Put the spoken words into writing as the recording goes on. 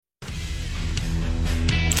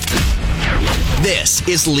This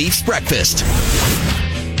is Leafs Breakfast.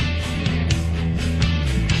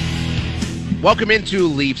 Welcome into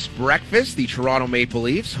Leafs Breakfast. The Toronto Maple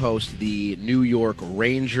Leafs host the New York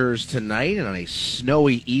Rangers tonight, and on a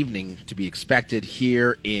snowy evening to be expected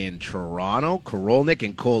here in Toronto. Korolnik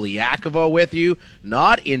and Koliakovo with you.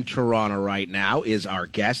 Not in Toronto right now is our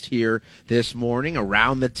guest here this morning.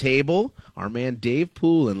 Around the table, our man Dave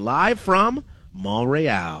Poulin, live from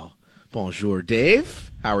Montreal. Bonjour,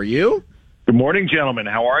 Dave. How are you? Good morning, gentlemen.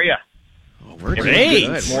 How are you? Oh, we're great.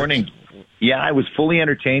 Good morning. Yeah, I was fully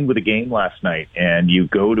entertained with a game last night, and you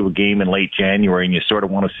go to a game in late January and you sort of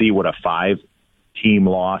want to see what a 5-team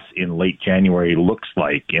loss in late January looks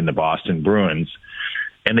like in the Boston Bruins,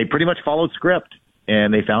 and they pretty much followed script,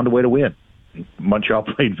 and they found a way to win. Montreal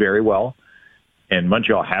played very well, and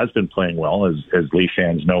Montreal has been playing well, as Leaf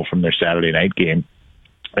fans know from their Saturday night game,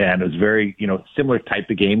 and it was very, similar type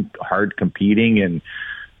of game, hard competing and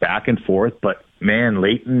back and forth, but man,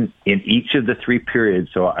 late in each of the three periods,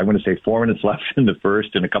 so I'm going to say 4 minutes left in the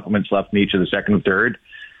first and a couple minutes left in each of the second and third,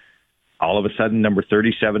 all of a sudden number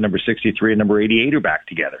 37, number 63, and number 88 are back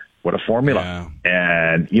together. What a formula. Yeah.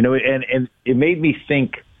 And, and it made me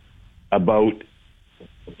think about,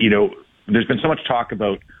 there's been so much talk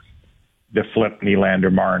about the flip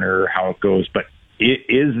Nylander, Marner, how it goes, but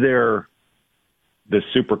is there the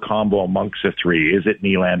super combo amongst the three? Is it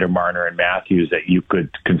Nylander, Marner, and Matthews that you could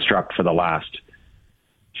construct for the last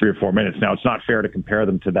 3 or 4 minutes? Now, it's not fair to compare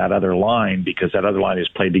them to that other line because that other line has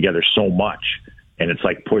played together so much, and it's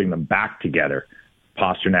like putting them back together.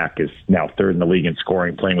 Pastrnak is now third in the league in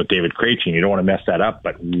scoring, playing with David Krejci. You don't want to mess that up,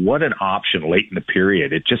 but what an option late in the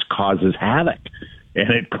period. It just causes havoc,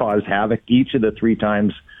 and it caused havoc each of the 3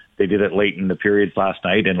 times they did it late in the periods last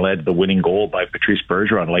night and led the winning goal by Patrice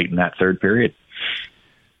Bergeron late in that third period.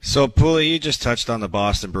 So, Pooley, you just touched on the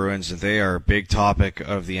Boston Bruins, and they are a big topic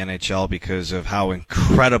of the NHL because of how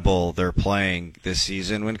incredible they're playing this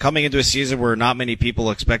season. When coming into a season where not many people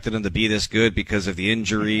expected them to be this good because of the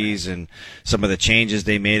injuries and some of the changes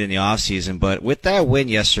they made in the offseason. But with that win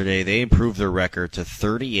yesterday, they improved their record to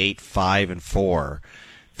 38-5-4.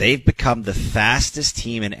 They've become the fastest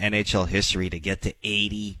team in NHL history to get to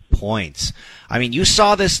 80 points. I mean, you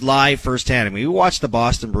saw this live firsthand. I mean, we watched the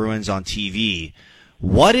Boston Bruins on TV.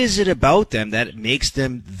 What is it about them that makes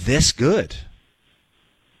them this good?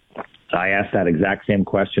 I asked that exact same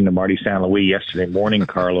question to Marty St. Louis yesterday morning,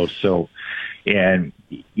 Carlos. Because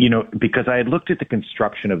I had looked at the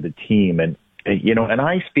construction of the team, and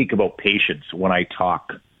I speak about patience when I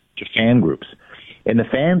talk to fan groups. And the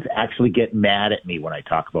fans actually get mad at me when I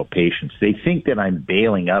talk about patience. They think that I'm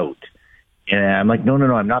bailing out. And I'm like, no,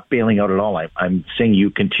 I'm not bailing out at all. I'm saying you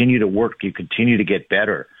continue to work, you continue to get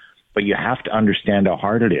better. But you have to understand how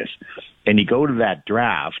hard it is. And you go to that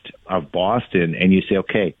draft of Boston and you say,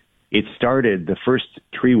 okay, it started, the first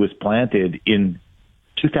tree was planted in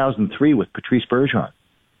 2003 with Patrice Bergeron,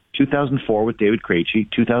 2004 with David Krejci,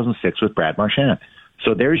 2006 with Brad Marchand.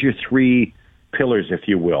 So there's your 3 pillars, if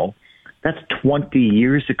you will. That's 20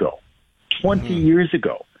 years ago. 20 years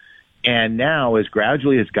ago. And now, as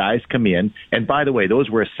gradually as guys come in, and by the way, those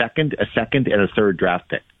were a second, and a third draft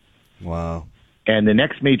pick. Wow. And the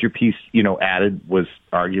next major piece, added was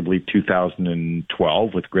arguably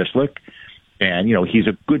 2012 with Grzelcyk. And, he's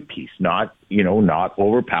a good piece, not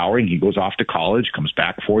overpowering. He goes off to college, comes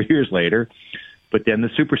back 4 years later. But then the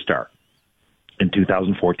superstar in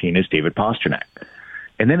 2014 is David Pastrnak.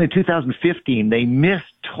 And then in 2015, they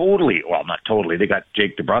missed totally. Well, not totally. They got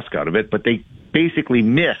Jake DeBrusk out of it, but they basically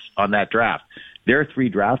missed on that draft. Their 3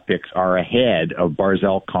 draft picks are ahead of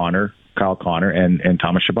Barzal, Kyle Connor, and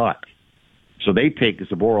Thomas Chabot. So they take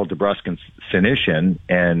Zboril, DeBrusk, and Senyshyn,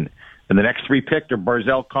 and the next 3 picked are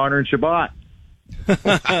Barzal, Connor, and Chabot.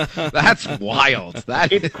 That's wild.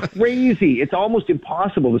 It's crazy. It's almost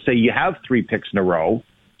impossible to say you have 3 picks in a row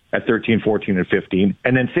at 13, 14, and 15,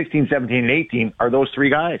 and then 16, 17, and 18 are those 3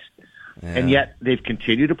 guys. Yeah. And yet they've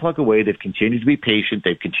continued to plug away. They've continued to be patient.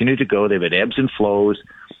 They've continued to go. They've had ebbs and flows.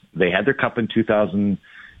 They had their cup in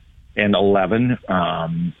 2011,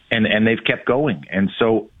 and they've kept going. And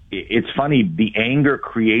so it's funny, the anger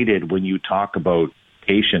created when you talk about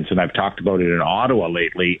patience, and I've talked about it in Ottawa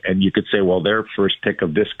lately, and you could say, well, their first pick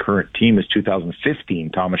of this current team is 2015,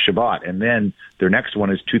 Thomas Chabot, and then their next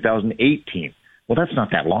one is 2018. Well, that's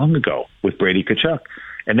not that long ago with Brady Tkachuk.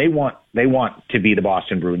 And they want to be the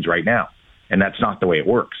Boston Bruins right now, and that's not the way it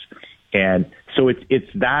works. And so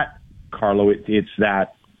it's that, Carlo, it's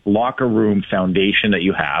that locker room foundation that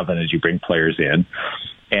you have, and as you bring players in,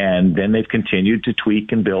 and then they've continued to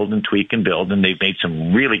tweak and build, and they've made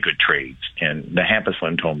some really good trades. And the Hampus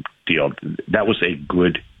Lindholm deal, that was a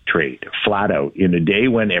good trade, flat out. In a day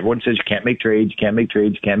when everyone says you can't make trades, you can't make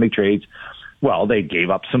trades, you can't make trades, well, they gave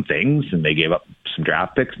up some things, and they gave up some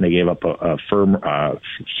draft picks, and they gave up a firm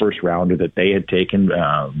first rounder that they had taken,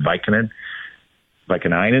 Vikanainen,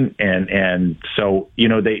 and so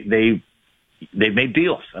they made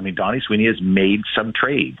deals. I mean, Donnie Sweeney has made some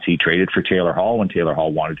trades. He traded for Taylor Hall when Taylor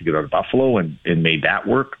Hall wanted to get out of Buffalo, and made that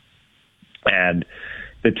work. And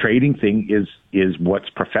the trading thing is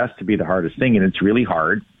what's professed to be the hardest thing, and it's really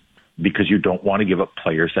hard because you don't want to give up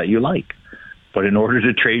players that you like. But in order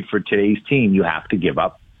to trade for today's team, you have to give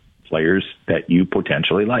up players that you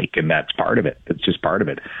potentially like, and that's part of it. It's just part of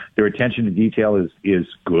it. Their attention to detail is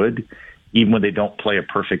good. Even when they don't play a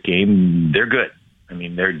perfect game, they're good. I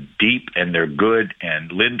mean, they're deep and they're good, and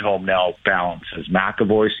Lindholm now balances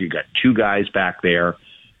McAvoy, so you got two guys back there,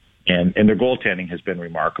 and their goaltending has been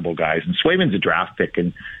remarkable, guys. And Swayman's a draft pick,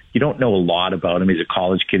 and you don't know a lot about him. He's a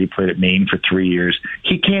college kid. He played at Maine for 3 years.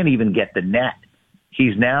 He can't even get the net.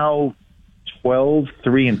 He's now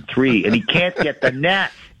 12-3-3, and he can't get the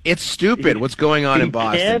net. It's stupid what's going on in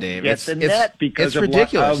Boston, Dave. It's the net because it's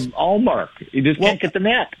ridiculous. of Allmark. He just can't get the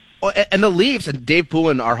net. Well, and the Leafs, and Dave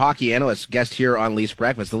Poulin, our hockey analyst, guest here on Leafs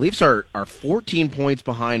Breakfast, the Leafs are 14 points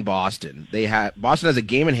behind Boston. Boston has a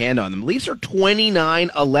game in hand on them. Leafs are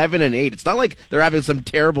 29-11-8. It's not like they're having some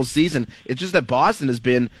terrible season. It's just that Boston has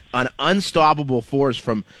been an unstoppable force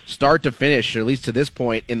from start to finish, or at least to this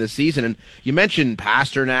point in the season. And you mentioned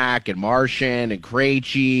Pasternak and Marchand and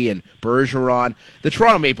Krejci and Bergeron. The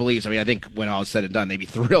Toronto Maple Leafs, I mean, I think when all is said and done, they'd be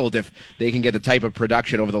thrilled if they can get the type of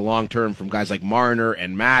production over the long term from guys like Marner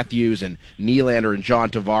and Matthews and Nylander and John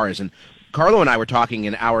Tavares. And Carlo and I were talking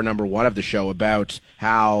in hour number one of the show about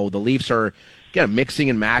how the Leafs are mixing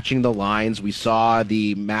and matching the lines. We saw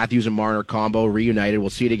the Matthews and Marner combo reunited. We'll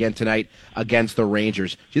see it again tonight against the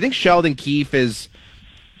Rangers. Do you think Sheldon Keefe is...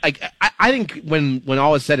 I think when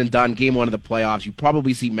all is said and done, game one of the playoffs, you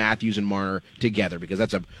probably see Matthews and Marner together because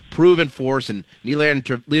that's a proven force, and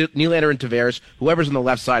Nylander and Tavares, whoever's on the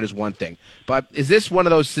left side is one thing. But is this one of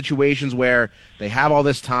those situations where they have all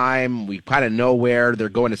this time, we kind of know where they're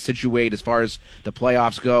going to situate as far as the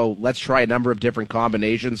playoffs go, let's try a number of different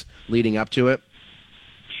combinations leading up to it?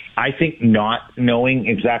 I think not knowing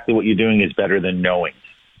exactly what you're doing is better than knowing.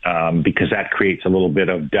 Because that creates a little bit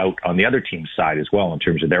of doubt on the other team's side as well in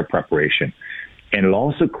terms of their preparation. And it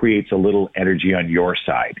also creates a little energy on your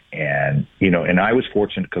side. And, and I was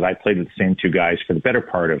fortunate because I played with the same two guys for the better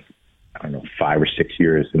part of, 5 or 6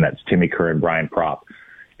 years, and that's Timmy Kerr and Brian Propp.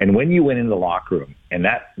 And when you went in the locker room and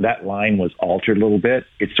that line was altered a little bit,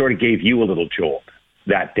 it sort of gave you a little jolt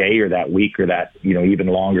that day or that week or that, even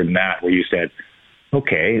longer than that, where you said,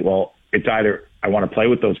 okay, well, it's either I want to play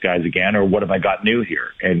with those guys again, or what have I got new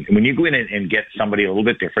here? And when you go in and get somebody a little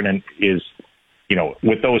bit different, and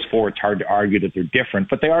with those four, it's hard to argue that they're different,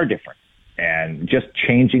 but they are different. And just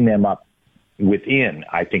changing them up within,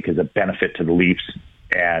 I think, is a benefit to the Leafs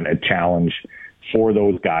and a challenge for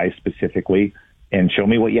those guys specifically. And show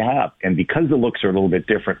me what you have. And because the looks are a little bit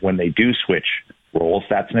different when they do switch roles,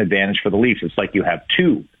 that's an advantage for the Leafs. It's like you have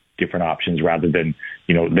two different options rather than,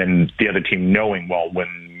 than the other team knowing, well,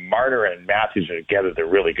 when Marner and Matthews are together, they're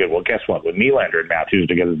really good. Well, guess what? When Nylander and Matthews are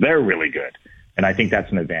together, they're really good. And I think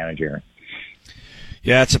that's an advantage here.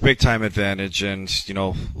 Yeah, it's a big time advantage, and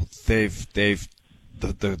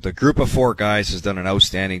the group of four guys has done an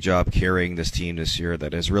outstanding job carrying this team this year.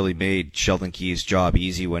 That has really made Sheldon Keefe's job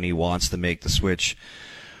easy when he wants to make the switch,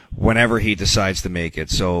 whenever he decides to make it.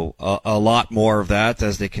 So a lot more of that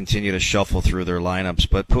as they continue to shuffle through their lineups.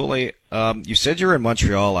 But Pooley, you said you were in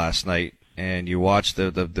Montreal last night and you watched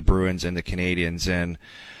the Bruins and the Canadiens, and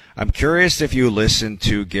I'm curious if you listened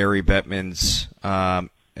to Gary Bettman's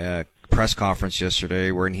press conference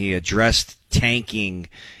yesterday when he addressed tanking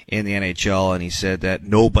in the NHL, and he said that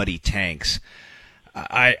nobody tanks.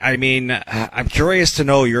 I mean, I'm curious to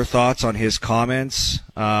know your thoughts on his comments,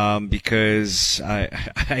 because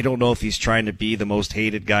I don't know if he's trying to be the most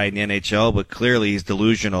hated guy in the NHL, but clearly he's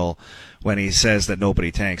delusional when he says that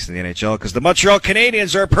nobody tanks in the NHL, because the Montreal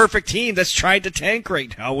Canadiens are a perfect team that's trying to tank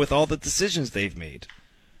right now with all the decisions they've made.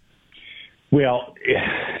 Well,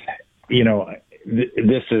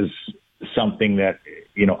 this is something that,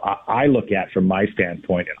 I look at from my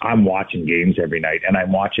standpoint. I'm watching games every night, and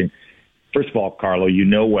I'm watching. First of all, Carlo,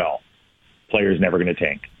 well, players never going to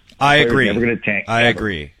tank. I agree. Never going to tank. I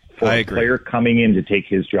agree. For a player coming in to take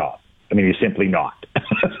his job, I mean, he's simply not.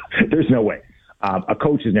 There's no way. A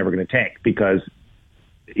coach is never going to tank because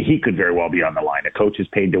he could very well be on the line. A coach is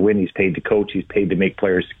paid to win. He's paid to coach. He's paid to make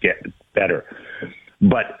players get better.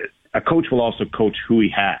 But a coach will also coach who he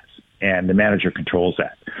has, and the manager controls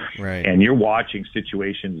that. Right. And you're watching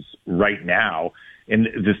situations right now. And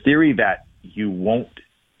the theory that you won't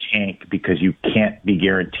tank because you can't be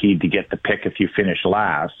guaranteed to get the pick if you finish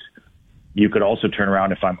last, you could also turn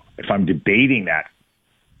around if I'm debating that,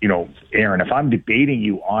 Aaron, if I'm debating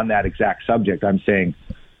you on that exact subject, I'm saying,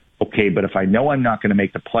 okay, but if I know I'm not going to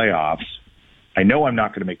make the playoffs,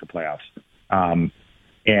 and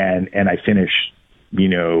I finish,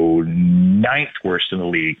 ninth worst in the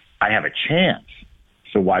league, I have a chance.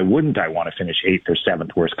 So why wouldn't I want to finish eighth or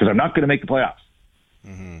seventh worst? Because I'm not going to make the playoffs.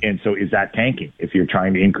 Mm-hmm. And so is that tanking if you're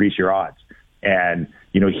trying to increase your odds? And,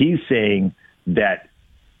 he's saying that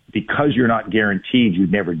because you're not guaranteed,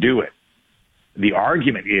 you'd never do it. The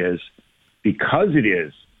argument is because it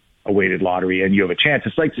is a weighted lottery and you have a chance.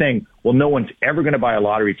 It's like saying, well, no one's ever going to buy a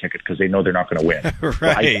lottery ticket because they know they're not going to win.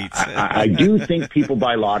 Right. I do think people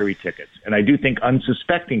buy lottery tickets, and I do think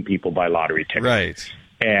unsuspecting people buy lottery tickets. Right.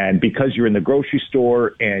 And because you're in the grocery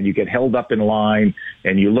store and you get held up in line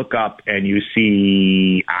and you look up and you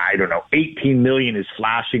see, 18 million is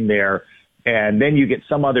flashing there. And then you get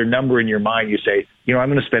some other number in your mind. You say, I'm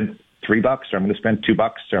going to spend $3 or I'm going to spend $2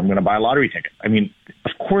 or I'm going to buy a lottery ticket. I mean,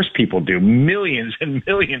 of course people do. Millions and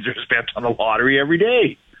millions are spent on the lottery every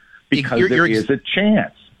day because there is a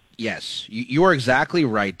chance. Yes, you are exactly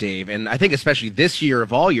right, Dave. And I think especially this year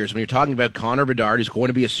of all years, when you're talking about Connor Bedard, who's going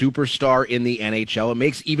to be a superstar in the NHL, it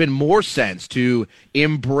makes even more sense to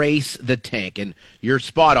embrace the tank. And you're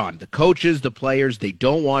spot on. The coaches, the players, they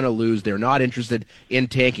don't want to lose. They're not interested in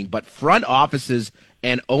tanking. But front offices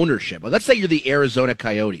and ownership. Well, let's say you're the Arizona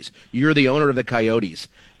Coyotes. You're the owner of the Coyotes,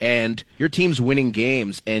 and your team's winning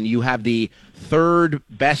games, and you have the third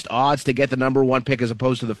best odds to get the number one pick as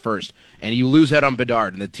opposed to the first, and you lose out on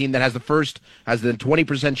Bedard, and the team that has the first has the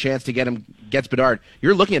 20% chance to gets Bedard.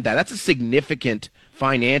 You're looking at that. That's a significant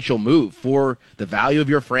financial move for the value of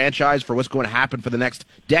your franchise, for what's going to happen for the next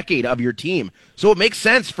decade of your team. So it makes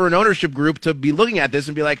sense for an ownership group to be looking at this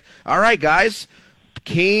and be like, all right, guys,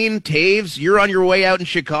 Kane, Taves, you're on your way out in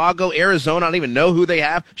Chicago. Arizona, I don't even know who they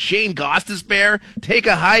have. Shane Gostisbehere, take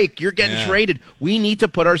a hike. You're getting traded. We need to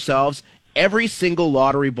put ourselves, every single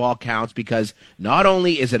lottery ball counts, because not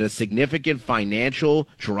only is it a significant financial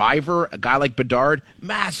driver, a guy like Bedard,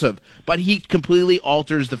 massive, but he completely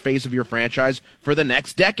alters the face of your franchise for the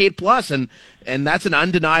next decade plus, and that's an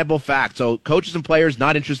undeniable fact. So coaches and players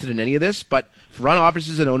not interested in any of this, but front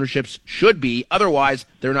offices and ownerships should be. Otherwise,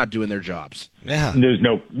 they're not doing their jobs. Yeah, there's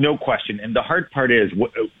no question. And the hard part is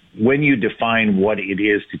when you define what it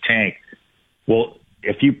is to tank. Well,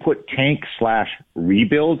 if you put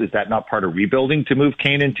tank/rebuild, is that not part of rebuilding to move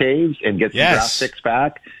Kane and Taves and get the draft picks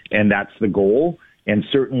back? And that's the goal. And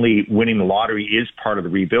certainly winning the lottery is part of the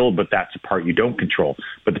rebuild, but that's the part you don't control.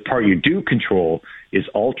 But the part you do control is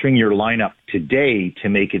altering your lineup today to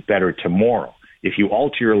make it better tomorrow. If you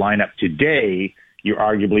alter your lineup today, you're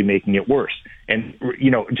arguably making it worse. And,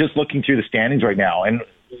 just looking through the standings right now, and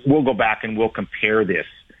we'll go back and we'll compare this,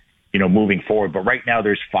 moving forward. But right now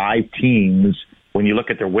there's 5 teams, when you look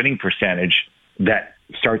at their winning percentage, that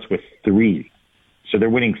starts with 3. So they're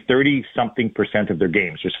winning 30-something% of their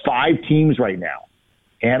games. There's 5 teams right now.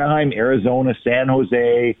 Anaheim, Arizona, San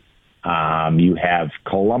Jose, you have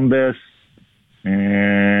Columbus,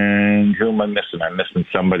 and who am I missing? I'm missing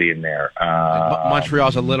somebody in there.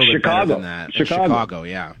 Montreal's a little bit better than that. Chicago,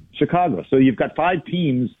 yeah. Chicago. So you've got 5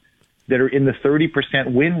 teams that are in the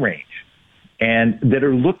 30% win range and that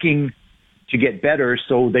are looking to get better,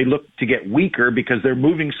 so they look to get weaker because they're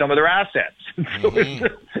moving some of their assets. So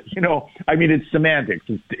it's semantics.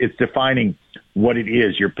 It's defining what it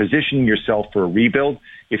is. You're positioning yourself for a rebuild.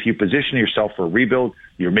 If you position yourself for a rebuild,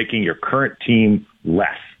 you're making your current team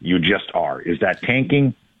less. You just are. Is that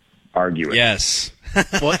tanking? Argue it. Yes.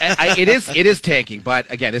 Well, it is tanking, but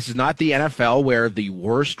again, this is not the NFL where the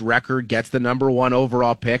worst record gets the number 1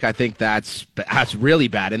 overall pick. I think that's really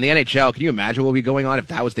bad. In the NHL, can you imagine what would be going on if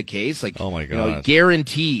that was the case? Like, oh my God,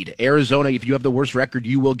 guaranteed. Arizona, if you have the worst record,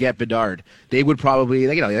 you will get Bedard. They would probably,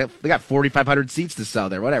 they got 4,500 seats to sell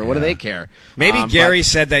there. Whatever. Yeah. What do they care? Maybe Gary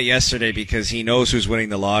said that yesterday because he knows who's winning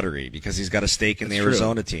the lottery, because he's got a stake in the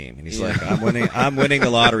Arizona team, and he's like, I'm winning the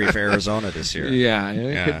lottery for Arizona this year. Yeah,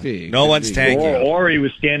 it could be. No one's tanking. Or he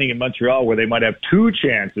was standing in Montreal where they might have 2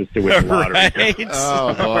 chances to win the lottery. Right?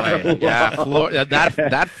 Oh, boy. Yeah,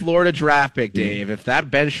 that Florida draft pick, Dave, if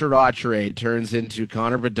that Ben Sherratt trade turns into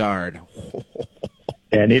Connor Bedard.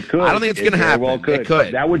 And it could. I don't think it's going to happen. Well could. It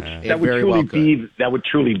could. That would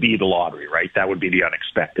truly be the lottery, right? That would be the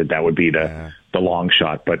unexpected. That would be the long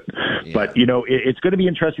shot. But it's going to be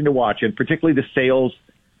interesting to watch, and particularly the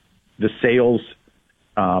sales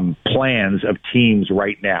plans of teams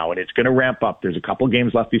right now, and it's going to ramp up. There's a couple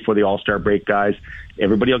games left before the All-Star break, guys.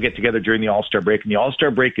 Everybody will get together during the All-Star break, and the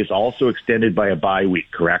All-Star break is also extended by a bye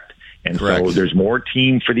week, correct? And Correct. So there's more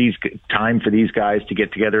time for these guys to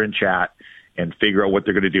get together and chat and figure out what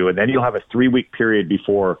they're going to do. And then you'll have a 3-week period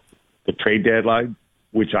before the trade deadline,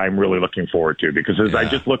 which I'm really looking forward to, because as I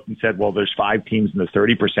just looked and said, well, there's 5 teams in the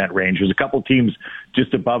 30% range. There's a couple teams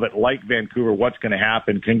just above it, like Vancouver. What's going to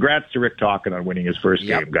happen? Congrats to Rick Tocchet on winning his first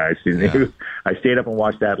game, guys. I stayed up and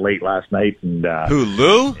watched that late last night. And Who,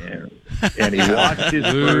 Lou? And he watched his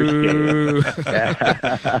first game.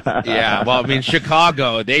 Yeah, well, I mean,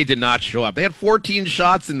 Chicago, they did not show up. They had 14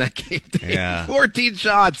 shots in that game. 14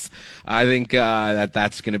 shots. I think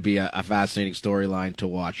that's going to be a fascinating storyline to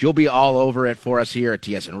watch. You'll be all over it for us here at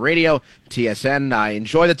TSN Radio, TSN.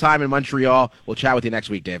 Enjoy the time in Montreal. We'll chat with you next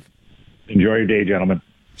week, Dave. Enjoy your day, gentlemen.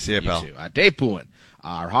 See you, pal. Too. Dave Poulin,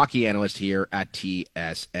 our hockey analyst here at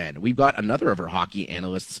TSN. We've got another of our hockey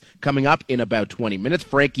analysts coming up in about 20 minutes.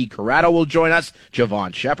 Frankie Corrado will join us.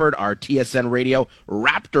 Javon Shepard, our TSN Radio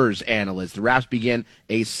Raptors analyst. The Raps begin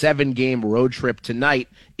a 7-game road trip tonight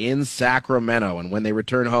in Sacramento. And when they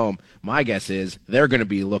return home, my guess is they're going to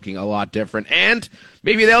be looking a lot different. And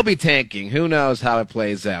maybe they'll be tanking. Who knows how it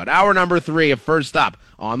plays out. Hour number 3 of First Up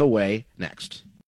on the way next.